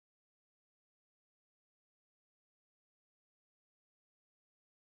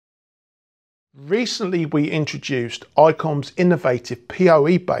Recently we introduced Icom's innovative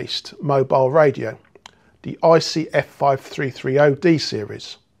PoE-based mobile radio, the IC-F5330D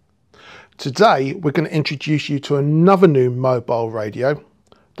series. Today we're going to introduce you to another new mobile radio,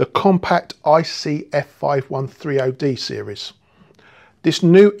 the compact IC-F5130D series. This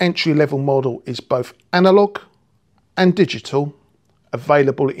new entry-level model is both analog and digital,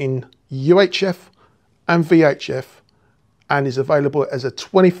 available in UHF and VHF, and is available as a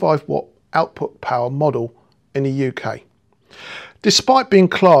 25 watt output power model in the UK. Despite being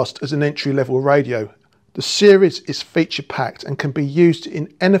classed as an entry-level radio, the series is feature-packed and can be used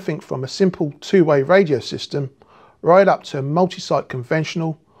in anything from a simple two-way radio system right up to a multi-site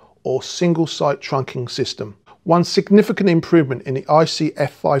conventional or single-site trunking system. One significant improvement in the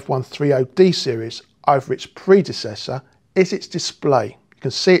IC-F5130D series over its predecessor is its display. You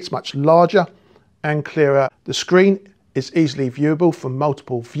can see it's much larger and clearer. The screen is easily viewable from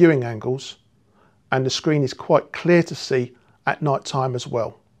multiple viewing angles, and the screen is quite clear to see at night time as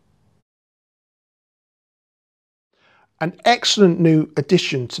well. An excellent new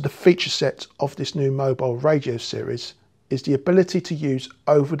addition to the feature set of this new mobile radio series is the ability to use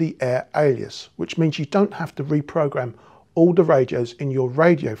over-the-air alias, which means you don't have to reprogram all the radios in your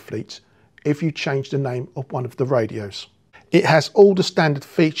radio fleet if you change the name of one of the radios. It has all the standard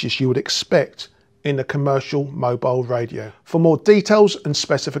features you would expect in a commercial mobile radio. For more details and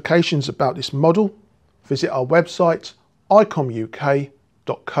specifications about this model, visit our website icomuk.co.uk.